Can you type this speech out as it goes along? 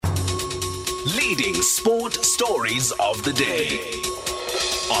Leading sport stories of the day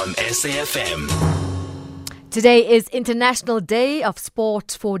on SAFM. Today is International Day of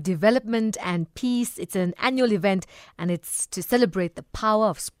Sport for Development and Peace. It's an annual event and it's to celebrate the power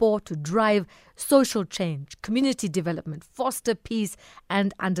of sport to drive social change, community development, foster peace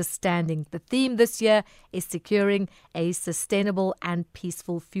and understanding. The theme this year is securing a sustainable and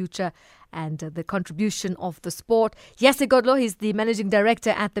peaceful future and the contribution of the sport. Yese Godlo, he's the Managing Director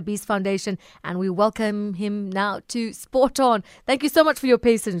at the Beast Foundation, and we welcome him now to Sport On. Thank you so much for your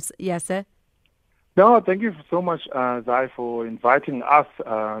patience, Yese. No, thank you so much, Zai, for inviting us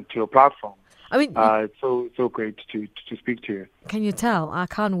to your platform. I mean, it's so great to speak to you. Can you tell? I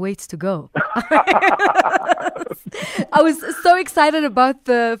can't wait to go. I was so excited about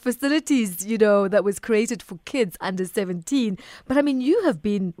the facilities, that was created for kids under 17. But I mean, you have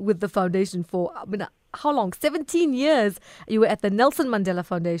been with the foundation for, how long? 17 years. You were at the Nelson Mandela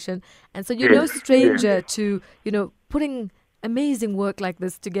Foundation. And so you're no stranger to, putting amazing work like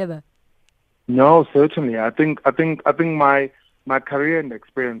this together. No, certainly. I think my career and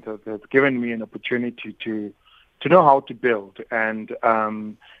experience has given me an opportunity to know how to build, and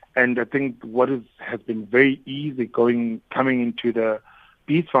I think what has been very easy coming into the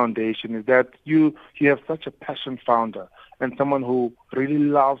Beast Foundation is that you have such a passionate founder and someone who really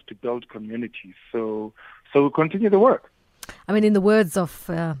loves to build communities. So we continue the work. I mean, in the words of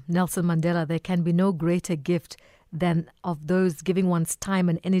Nelson Mandela, there can be no greater gift than of those giving one's time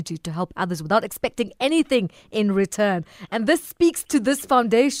and energy to help others without expecting anything in return. And this speaks to this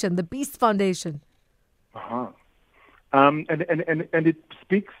foundation, the Beast Foundation. Uh-huh. And it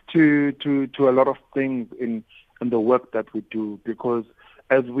speaks to a lot of things in the work that we do, because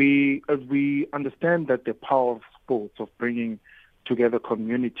as we understand that the power of sports, of bringing together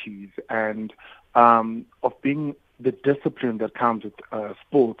communities and of being the discipline that comes with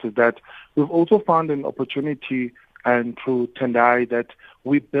sports, is that we've also found an opportunity, and through Tendai, that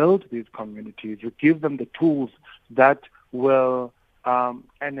we build these communities. We give them the tools that will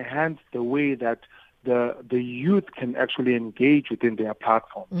enhance the way that the youth can actually engage within their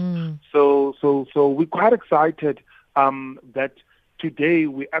platform. So we're quite excited that today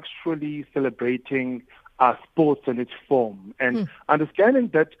we're actually celebrating sports in its form, and understanding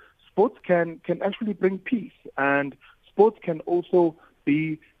that sports can actually bring peace, and sports can also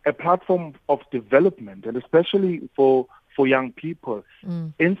be a platform of development, and especially for young people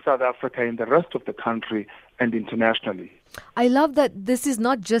in South Africa, in the rest of the country, and internationally. I love that this is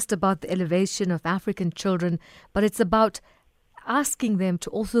not just about the elevation of African children, but it's about asking them to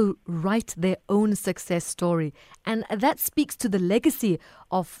also write their own success story. And that speaks to the legacy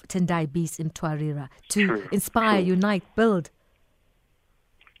of Tendai Beast Mtwarira, to inspire, unite, build.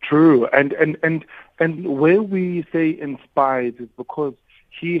 True, and where we say inspired is because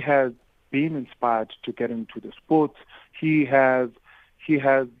he has been inspired to get into the sports. Tendai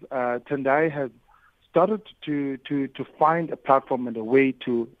has started to find a platform and a way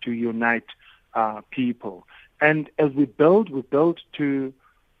to unite people. And as we build to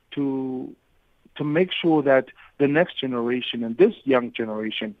make sure that the next generation and this young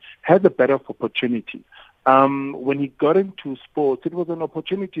generation has a better opportunity. When he got into sports, it was an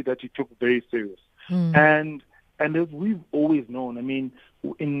opportunity that he took very serious. And as we've always known, I mean,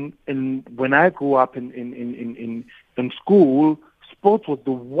 when I grew up in school, sports was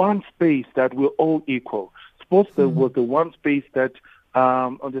the one space that we're all equal. Sports was the one space that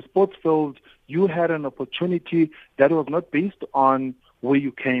on the sports field you had an opportunity that was not based on where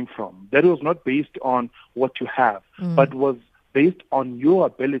you came from, that was not based on what you have, but was based on your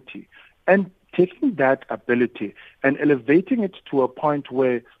ability. And taking that ability and elevating it to a point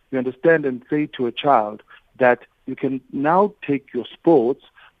where you understand and say to a child that you can now take your sports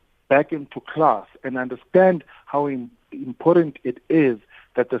back into class and understand how important it is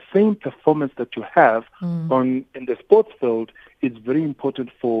that the same performance that you have in the sports field is very important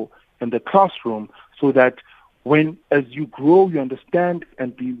in the classroom, so that as you grow, you understand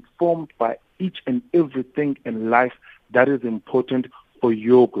and be informed by each and everything in life that is important for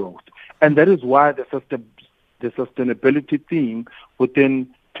your growth. And that is why the sustainability theme within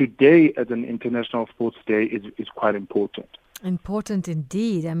today as an International Sports Day is quite important. Important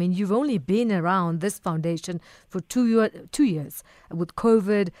indeed. I mean, you've only been around this foundation for 2 years with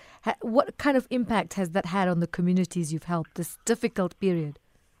COVID. What kind of impact has that had on the communities you've helped this difficult period?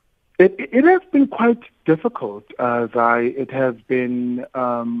 It has been quite difficult, Zai. It has been,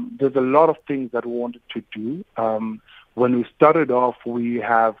 there's a lot of things that we wanted to do. When we started off, we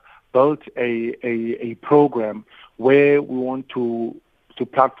have built a program where we want to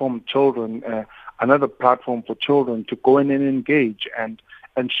platform children, another platform for children to go in and engage and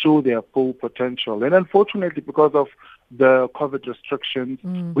and show their full potential. And unfortunately, because of the COVID restrictions,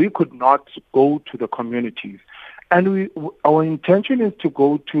 we could not go to the communities. And our intention is to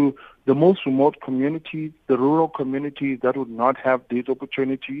go to the most remote communities, the rural communities that would not have these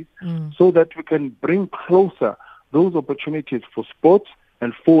opportunities, so that we can bring closer those opportunities for sports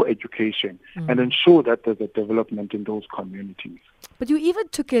and for education and ensure that there's a development in those communities. But you even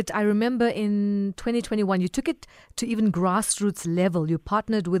took it, I remember in 2021, you took it to even grassroots level. You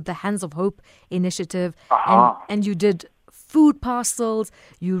partnered with the Hands of Hope initiative and you did food parcels,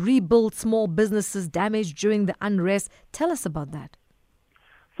 you rebuilt small businesses damaged during the unrest. Tell us about that.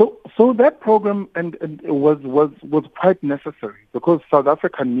 So that program and was quite necessary because South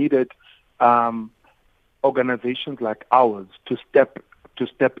Africa needed organizations like ours to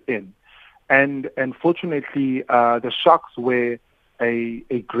step in, and fortunately the Sharks were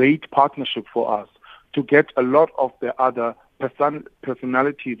a great partnership for us to get a lot of the other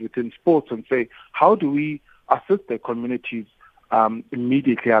personalities within sports and say, how do we assist the communities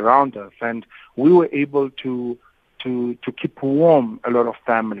immediately around us? And we were able to keep warm a lot of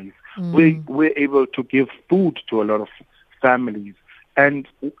families. We were able to give food to a lot of families. And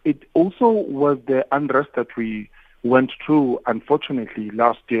it also was the unrest that we went through, unfortunately,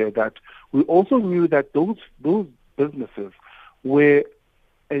 last year, that we also knew that those businesses were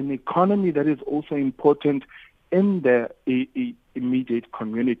an economy that is also important in the immediate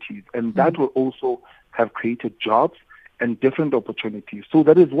communities. And that will also have created jobs and different opportunities. So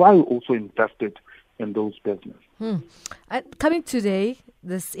that is why we also invested in those businesses. Coming today,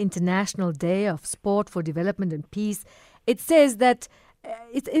 this International Day of Sport for Development and Peace, it says that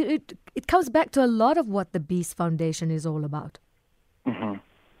it comes back to a lot of what the Beast Foundation is all about.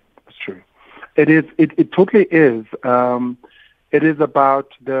 That's true. It totally is. It is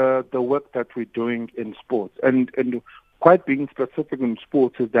about the work that we're doing in sports. And quite being specific in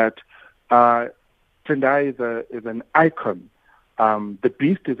sports is that Tendai is an icon. The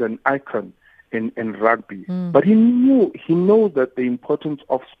Beast is an icon in rugby. But he knows that the importance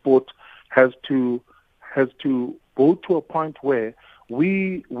of sport has to go to a point where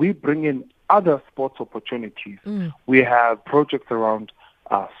we bring in other sports opportunities. We have projects around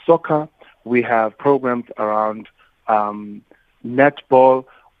soccer. We have programs around netball.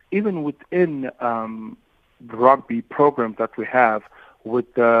 Even within rugby programs that we have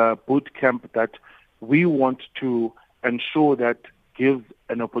with the boot camp that we want to ensure that gives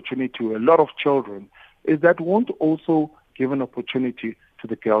an opportunity to a lot of children, is that we want to also give an opportunity to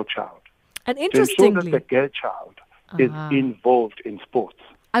the girl child. And interestingly, to ensure that the girl child is involved in sports.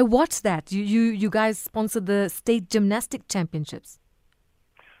 I watched that. You guys sponsored the State Gymnastic Championships.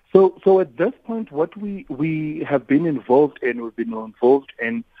 So at this point, what we have been involved in, we've been involved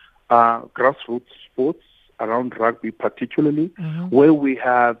in grassroots sports around rugby particularly, where we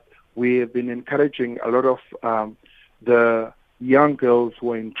have been encouraging a lot of the young girls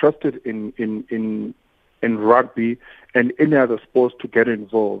who are interested in rugby and any other sports to get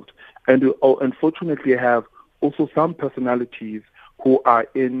involved. And we unfortunately have also some personalities who are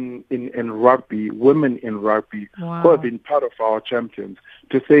in rugby, women in rugby, who have been part of our champions,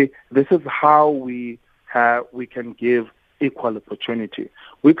 to say this is how we can give equal opportunity.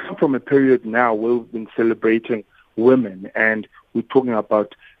 We come from a period now where we've been celebrating women, and we're talking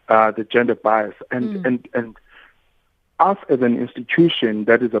about the gender bias, and us as an institution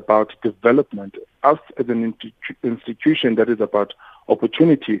that is about development, us as an institution that is about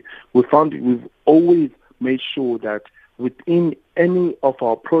opportunity, we've always made sure that within any of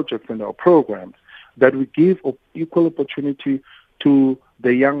our projects and our programs, that we give equal opportunity to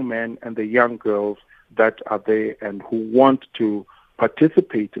the young men and the young girls that are there and who want to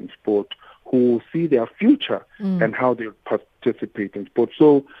participate in sport, who see their future and how they participate in sport.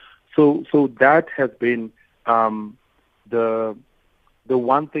 So that has been the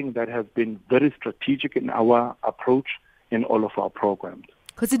one thing that has been very strategic in our approach in all of our programs.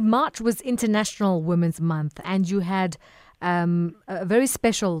 Because in March was International Women's Month, and you had a very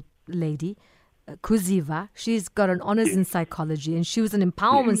special lady, Kuziva. She's got an honors in psychology, and she was an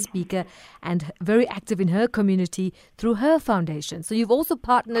empowerment speaker and very active in her community through her foundation. So you've also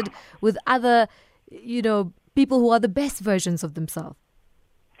partnered with other, people who are the best versions of themselves.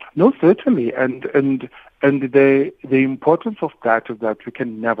 No, certainly, and the importance of that is that we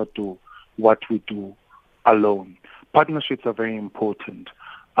can never do what we do alone. Partnerships are very important.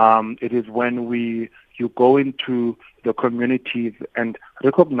 It is when you go into the communities and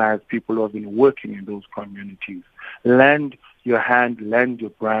recognize people who have been working in those communities, lend your hand, lend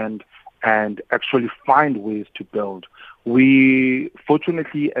your brand, and actually find ways to build. We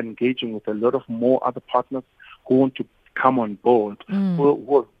fortunately engaging with a lot of more other partners who want to come on board,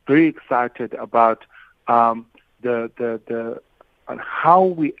 we're very excited about the on how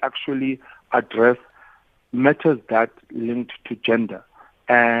we actually address matters that linked to gender,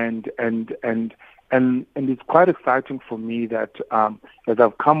 and it's quite exciting for me that as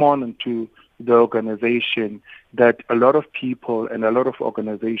I've come on into the organization, that a lot of people and a lot of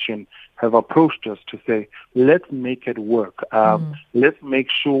organizations have approached us to say, let's make it work. Let's make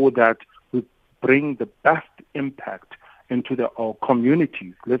sure that we bring the best impact into our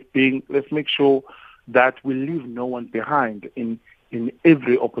communities. Let's make sure that we leave no one behind in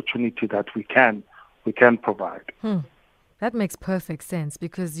every opportunity that we can provide. That makes perfect sense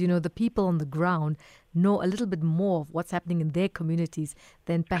because, the people on the ground know a little bit more of what's happening in their communities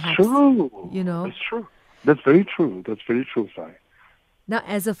than perhaps, True. It's true. That's very true. That's very true, Sai. Now,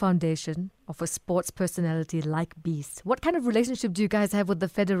 as a foundation of a sports personality like Beast, what kind of relationship do you guys have with the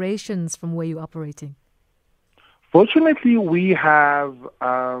federations from where you're operating? Fortunately, we have,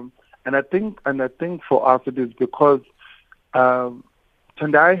 and I think for us it is because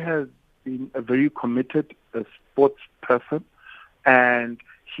Tendai has been a very committed sports person, and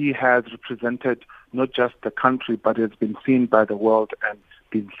he has represented not just the country, but has been seen by the world and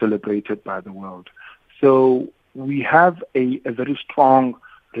been celebrated by the world. So we have a very strong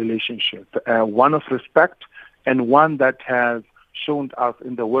relationship, one of respect, and one that has shown us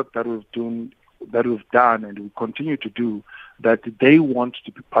in the work that we've done and we continue to do, that they want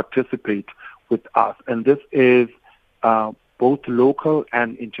to participate with us. And this is both local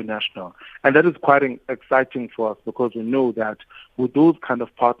and international. And that is quite exciting for us because we know that with those kind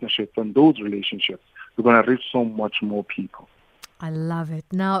of partnerships and those relationships, we're going to reach so much more people. I love it.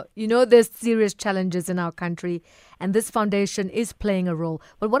 Now, there's serious challenges in our country, and this foundation is playing a role.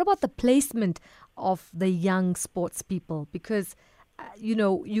 But what about the placement of the young sports people? Because,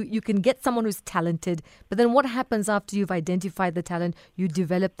 you can get someone who's talented, but then what happens after you've identified the talent, you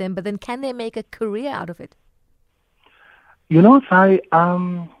develop them, but then can they make a career out of it? Sai,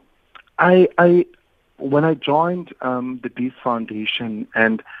 I when I joined the Beast Foundation,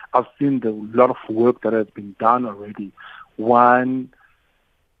 and I've seen the lot of work that has been done already. One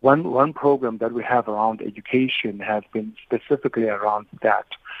program that we have around education has been specifically around that.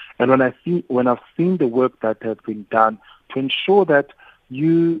 And when I've seen the work that has been done to ensure that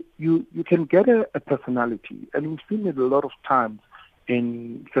you can get a personality, and we've seen it a lot of times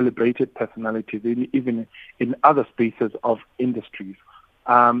in celebrated personalities, even in other spaces of industries,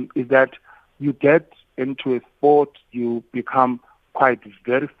 is that you get into a sport, you become quite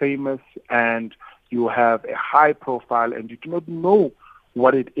very famous, and you have a high profile, and you do not know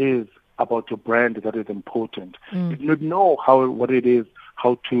what it is about your brand that is important. You do not know what it is,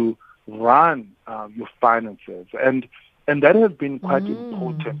 how to run your finances, and that has been quite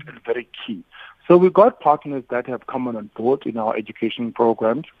important and very key. So we got partners that have come on board in our education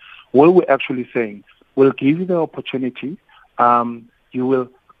programs, where we're actually saying, we'll give you the opportunity, you will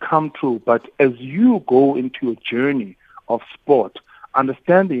come through, but as you go into a journey of sport,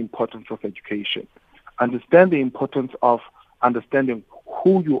 understand the importance of education, understand the importance of understanding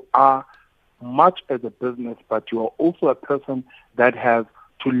who you are, much as a business, but you are also a person that has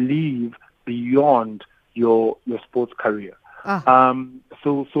to live beyond your sports career.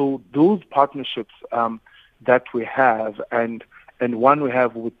 So those partnerships that we have, and one we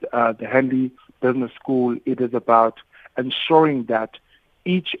have with the Henley Business School, it is about ensuring that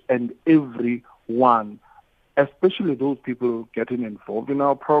each and every one, especially those people getting involved in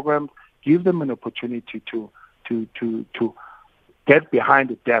our programs, give them an opportunity to get behind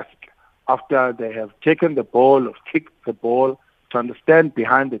the desk after they have taken the ball or kicked the ball, to understand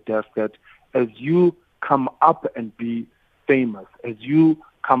behind the desk that as you come up and be famous, as you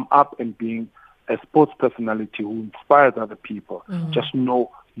come up and being a sports personality who inspires other people, just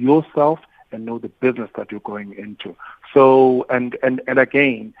know yourself and know the business that you're going into. So, and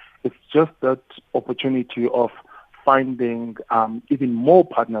again, it's just that opportunity of finding even more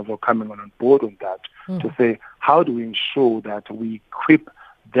partners are coming on board on that to say, how do we ensure that we equip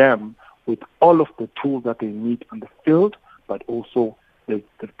them with all of the tools that they need on the field, but also the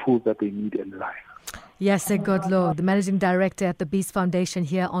tools that they need in life. Yase Godlo, the Managing Director at the Beast Foundation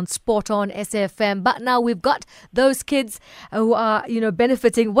here on Sport on SAFM. But now we've got those kids who are,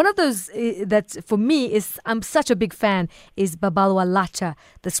 benefiting. One of those that for me is, I'm such a big fan, is Babalwa Lacha,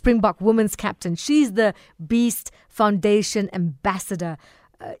 the Springbok women's captain. She's the Beast Foundation ambassador.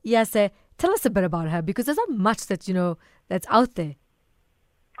 Yase, tell us a bit about her, because there's not much that, that's out there.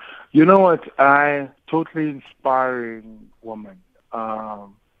 You know what? Totally inspiring woman.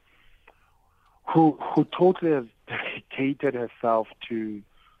 Who totally has dedicated herself to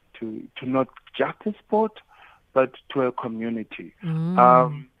not just the sport, but to her community.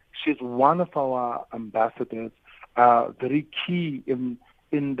 She's one of our ambassadors, very key in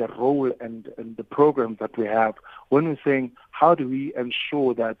the role and the programs that we have. When we're saying, how do we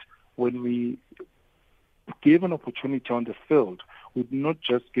ensure that when we give an opportunity on the field, we not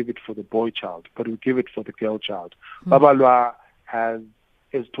just give it for the boy child, but we give it for the girl child. Babalwa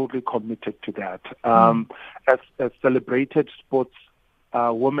is totally committed to that. As celebrated sports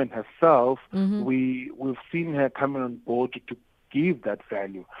woman herself, we've seen her coming on board to give that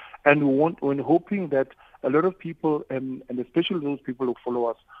value. And we're hoping that a lot of people, and especially those people who follow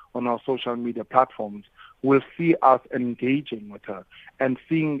us on our social media platforms, will see us engaging with her and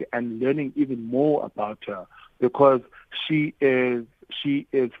seeing and learning even more about her, because she is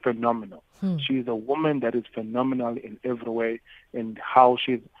phenomenal. She's a woman that is phenomenal in every way, in how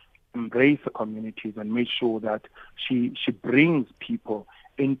she's embraced the communities and made sure that she brings people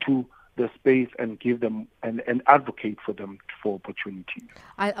into the space and give them and advocate for them for opportunities.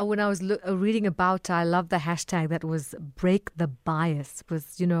 When I was reading about her, I love the hashtag that was "break the bias."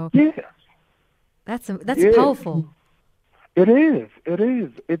 Was Yes. That's Yes. powerful. It is.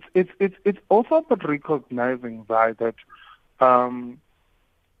 It's also about recognizing that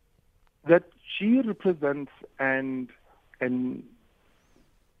that she represents and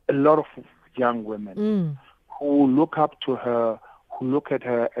a lot of young women who look up to her, who look at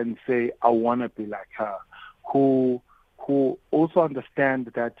her and say, I want to be like her, who also understand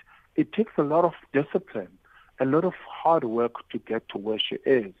that it takes a lot of discipline, a lot of hard work to get to where she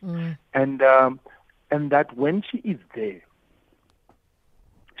is. And that when she is there,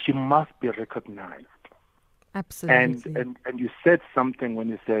 she must be recognized. Absolutely. And you said something when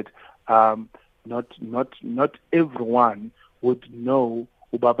you said not everyone would know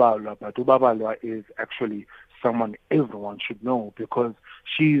Ubabalwa, but Ubabalwa is actually someone everyone should know, because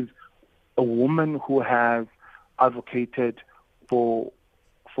she's a woman who has advocated for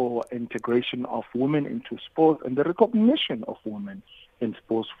integration of women into sports and the recognition of women in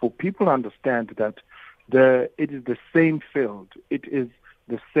sports, for people to understand that it is the same field, it is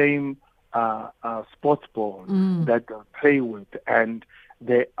the same sports ball that they play with, and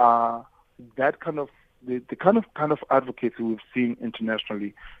they are that kind of the kind of advocacy we've seen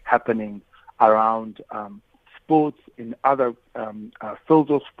internationally happening around sports in other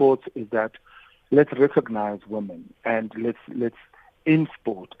fields of sports, is that let's recognize women and let's in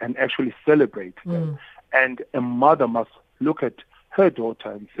sport and actually celebrate them. And a mother must look at her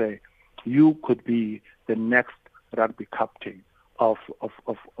daughter and say, you could be the next rugby captain of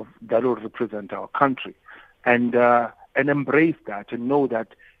that will represent our country, and embrace that and know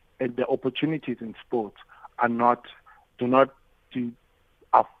that the opportunities in sports are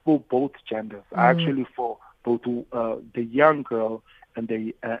for both genders, are actually for both the young girl and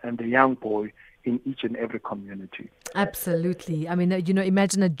the young boy in each and every community. Absolutely. I mean,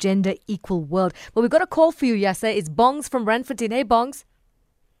 imagine a gender equal world. Well, we've got a call for you, Yase. It's Bongs from Randfontein. Hey, Bongs.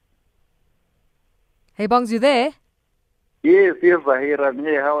 Hey, Bongs, you there? Yes, Zahir, I'm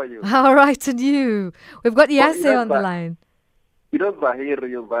here. How are you? All right, and you? We've got Yase on the line. You know Zahir,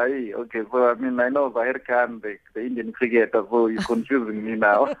 you're Zahir. Okay, so I know Zahir Khan, the Indian cricketer, so you're confusing me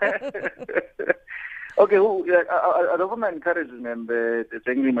now. Okay, I don't want to encourage the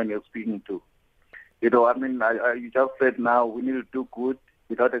gentleman you're speaking to. You just said now we need to do good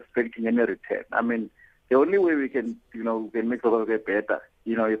without expecting any return. The only way we can make South Africa better,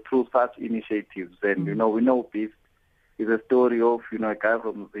 is through such initiatives. And, we know this is a story of, a guy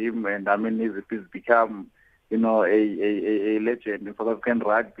from Zim, and he's become, a legend in South African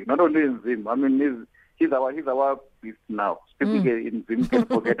rugby. Not only in Zim, he's our beast now. People in Zim can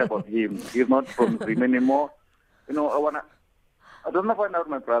forget about him. He's not from Zim anymore. I don't know find out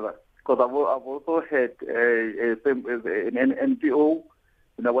my brother, because I've also had an NPO.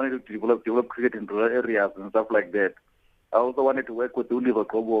 I wanted to develop cricket in rural areas and stuff like that. I also wanted to work with Oliver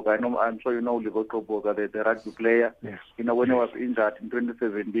Koboka. I'm sure you know Oliver Koboka, the rugby player. Yes. When he was injured in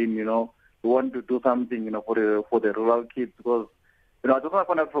 2017, we wanted to do something, for the rural kids, because, I just want to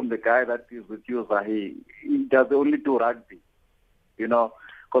find out from the guy that is with you, Zahi. He does only do rugby,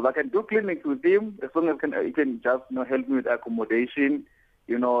 because I can do clinics with him as long as he can just, help me with accommodation,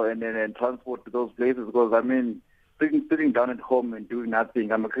 and transport to those places, because, sitting down at home and doing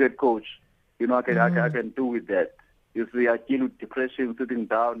nothing. I'm a cricket coach. I can do with that. You see, I deal with depression, sitting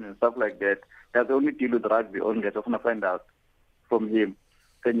down and stuff like that. That's only deal with rugby only. I just want to find out from him.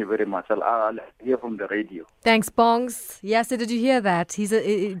 Thank you very much. I'll hear from the radio. Thanks, Bongs. Yes, did you hear that? He's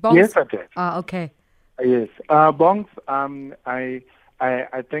Bongs? Yes, I did. Okay. Yes. Bongs, I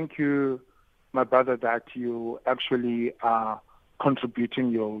thank you, my brother, that you actually are contributing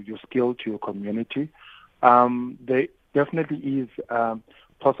your skill to your community. there definitely is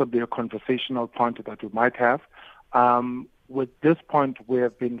possibly a conversational point that we might have. With this point, we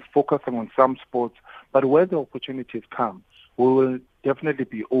have been focusing on some sports, but where the opportunities come, we will definitely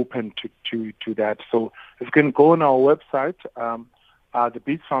be open to that. So if you can go on our website,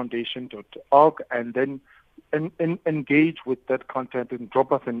 thebeastfoundation.org, and then engage with that content and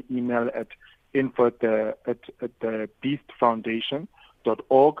drop us an email at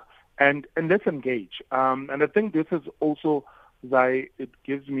info@thebeastfoundation.org, and let's engage. And I think this is also it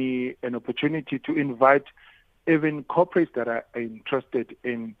gives me an opportunity to invite even corporates that are interested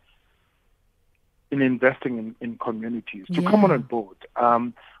in investing in communities to come on board.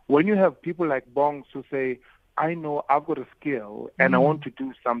 When you have people like Bongs who say, I know I've got a skill and I want to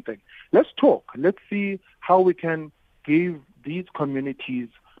do something, let's talk. Let's see how we can give these communities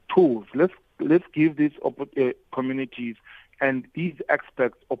tools. Let's give these communities and these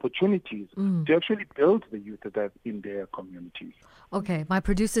experts opportunities to actually build the youth that are in their communities. Okay, my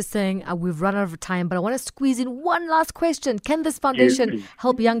producer's saying we've run out of time, but I want to squeeze in one last question. Can this foundation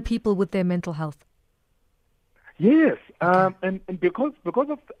help young people with their mental health? Yes, and because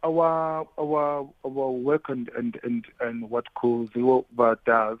of our work and what Kuziwa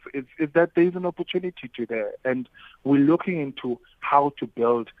does is that there is an opportunity to there, and we're looking into how to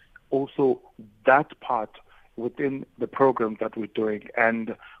build also that part within the program that we're doing.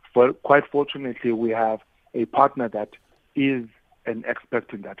 And quite fortunately, we have a partner that is an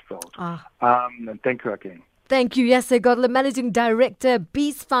expert in that field. And thank you again. Thank you, Yese Godler, Managing Director,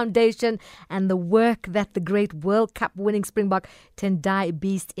 Beast Foundation, and the work that the great World Cup winning Springbok Tendai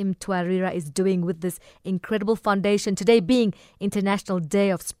Beast Mtwarira is doing with this incredible foundation. Today being International Day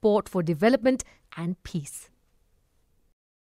of Sport for Development and Peace.